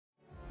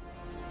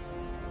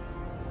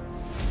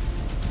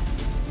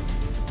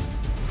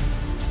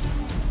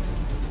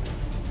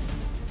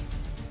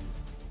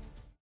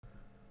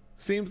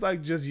Seems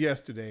like just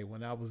yesterday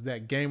when I was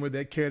that gamer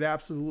that cared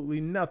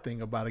absolutely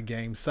nothing about a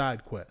game's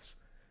side quests.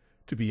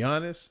 To be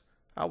honest,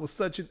 I was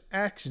such an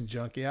action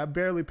junkie I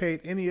barely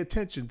paid any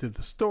attention to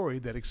the story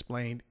that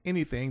explained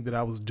anything that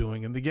I was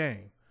doing in the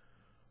game.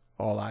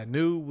 All I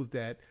knew was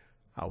that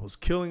I was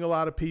killing a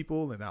lot of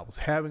people and I was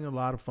having a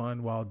lot of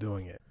fun while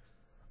doing it.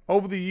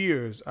 Over the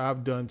years,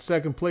 I've done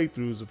second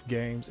playthroughs of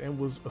games and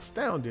was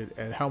astounded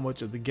at how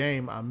much of the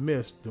game I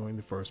missed during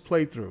the first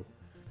playthrough.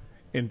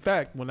 In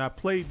fact, when I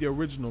played the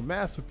original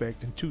Mass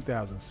Effect in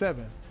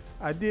 2007,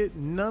 I did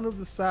none of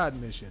the side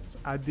missions.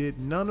 I did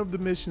none of the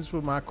missions for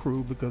my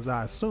crew because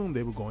I assumed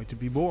they were going to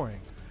be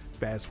boring.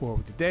 Fast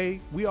forward today,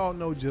 we all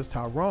know just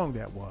how wrong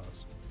that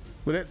was.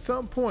 But at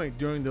some point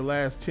during the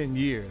last 10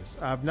 years,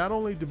 I've not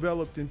only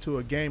developed into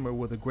a gamer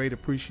with a great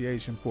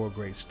appreciation for a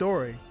great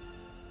story,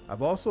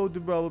 I've also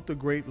developed a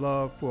great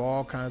love for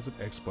all kinds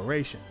of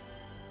exploration.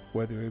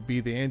 Whether it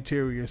be the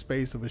interior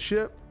space of a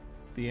ship,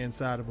 the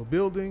inside of a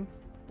building,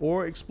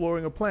 or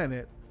exploring a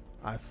planet,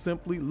 I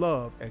simply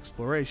love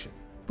exploration.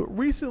 But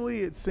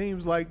recently it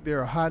seems like there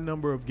are a high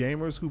number of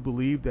gamers who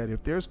believe that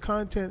if there's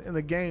content in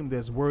a game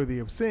that's worthy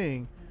of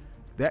seeing,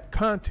 that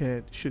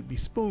content should be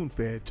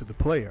spoon-fed to the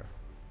player.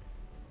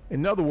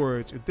 In other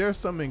words, if there's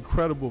some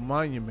incredible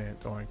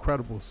monument or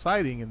incredible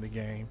sighting in the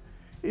game,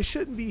 it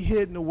shouldn't be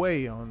hidden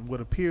away on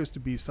what appears to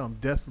be some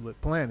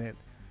desolate planet,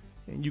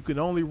 and you can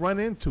only run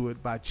into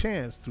it by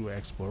chance through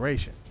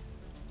exploration.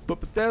 But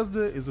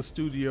Bethesda is a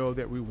studio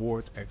that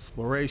rewards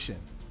exploration.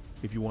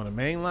 If you want to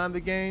mainline the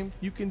game,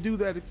 you can do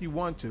that if you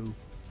want to,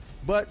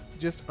 but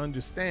just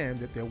understand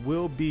that there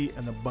will be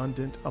an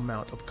abundant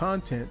amount of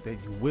content that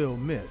you will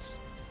miss.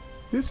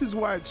 This is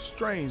why it's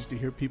strange to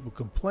hear people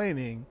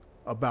complaining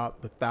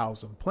about the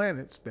 1,000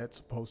 planets that's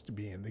supposed to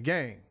be in the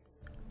game.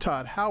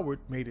 Todd Howard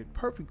made it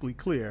perfectly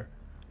clear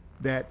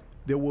that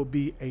there will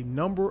be a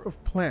number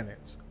of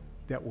planets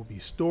that will be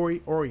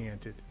story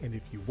oriented, and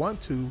if you want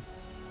to,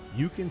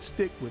 you can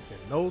stick within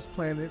those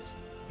planets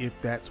if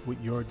that's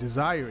what your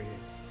desire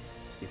is.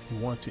 If you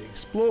want to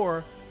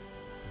explore,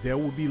 there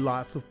will be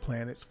lots of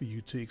planets for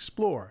you to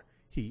explore.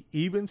 He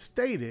even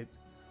stated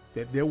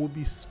that there will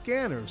be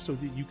scanners so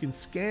that you can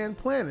scan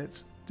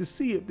planets to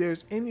see if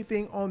there's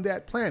anything on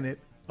that planet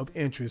of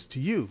interest to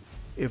you.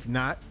 If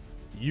not,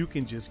 you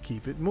can just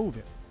keep it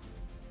moving.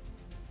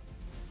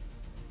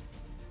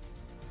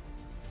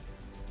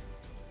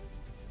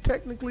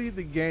 Technically,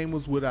 the game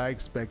was what I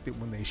expected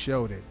when they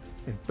showed it.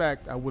 In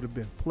fact, I would have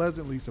been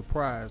pleasantly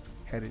surprised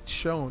had it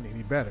shown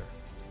any better.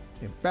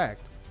 In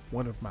fact,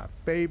 one of my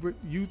favorite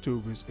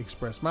YouTubers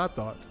expressed my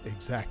thoughts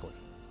exactly.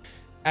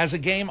 As a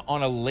game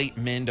on a late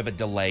mend of a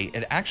delay,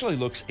 it actually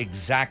looks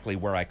exactly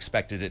where I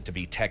expected it to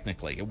be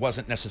technically. It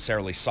wasn't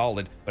necessarily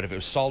solid, but if it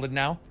was solid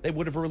now, they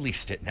would have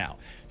released it now.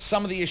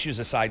 Some of the issues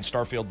aside,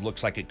 Starfield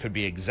looks like it could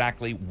be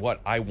exactly what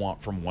I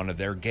want from one of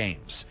their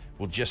games.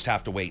 We'll just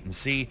have to wait and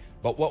see,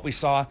 but what we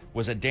saw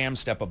was a damn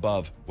step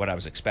above what I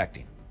was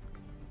expecting.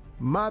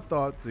 My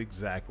thoughts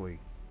exactly.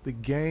 The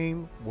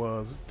game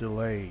was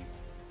delayed.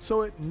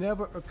 So it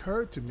never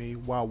occurred to me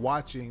while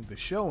watching the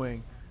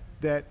showing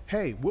that,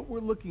 hey, what we're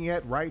looking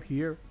at right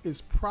here is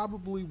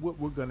probably what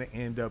we're going to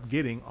end up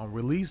getting on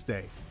release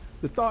day.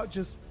 The thought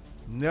just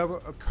never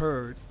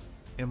occurred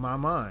in my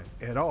mind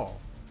at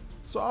all.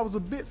 So I was a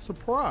bit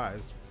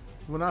surprised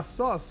when I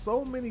saw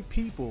so many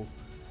people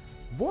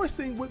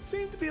voicing what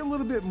seemed to be a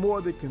little bit more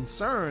than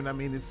concern. I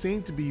mean, it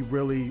seemed to be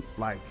really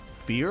like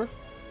fear.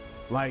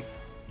 Like,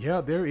 yeah,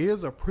 there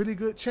is a pretty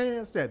good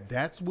chance that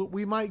that's what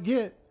we might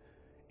get.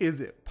 Is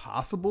it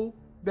possible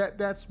that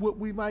that's what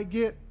we might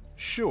get?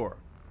 Sure,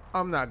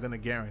 I'm not going to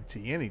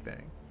guarantee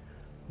anything,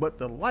 but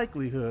the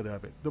likelihood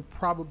of it, the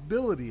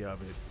probability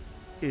of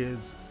it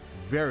is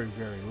very,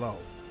 very low.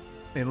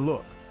 And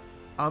look,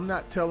 I'm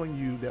not telling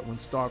you that when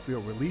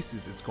Starfield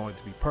releases, it's going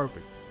to be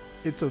perfect.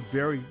 It's a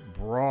very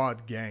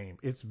broad game.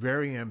 It's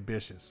very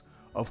ambitious.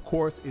 Of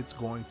course, it's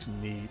going to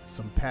need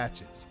some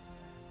patches,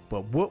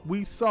 but what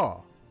we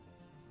saw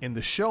in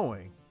the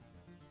showing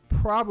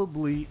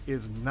probably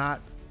is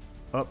not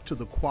up to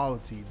the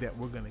quality that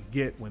we're going to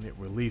get when it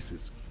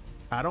releases.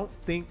 I don't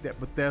think that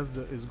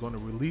Bethesda is going to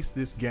release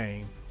this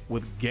game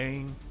with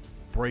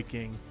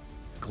game-breaking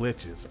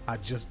glitches. I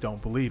just don't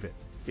believe it.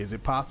 Is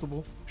it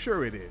possible?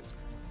 Sure it is,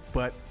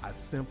 but I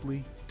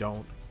simply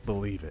don't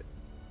believe it.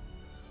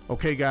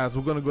 Okay guys,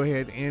 we're going to go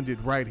ahead and end it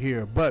right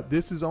here, but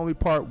this is only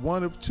part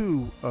 1 of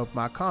 2 of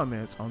my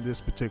comments on this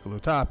particular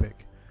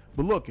topic.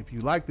 But look, if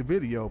you like the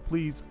video,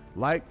 please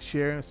like,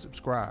 share, and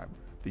subscribe.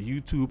 The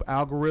YouTube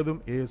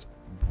algorithm is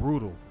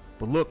brutal.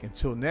 But look,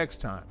 until next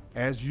time,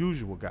 as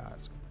usual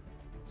guys,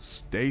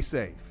 stay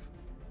safe.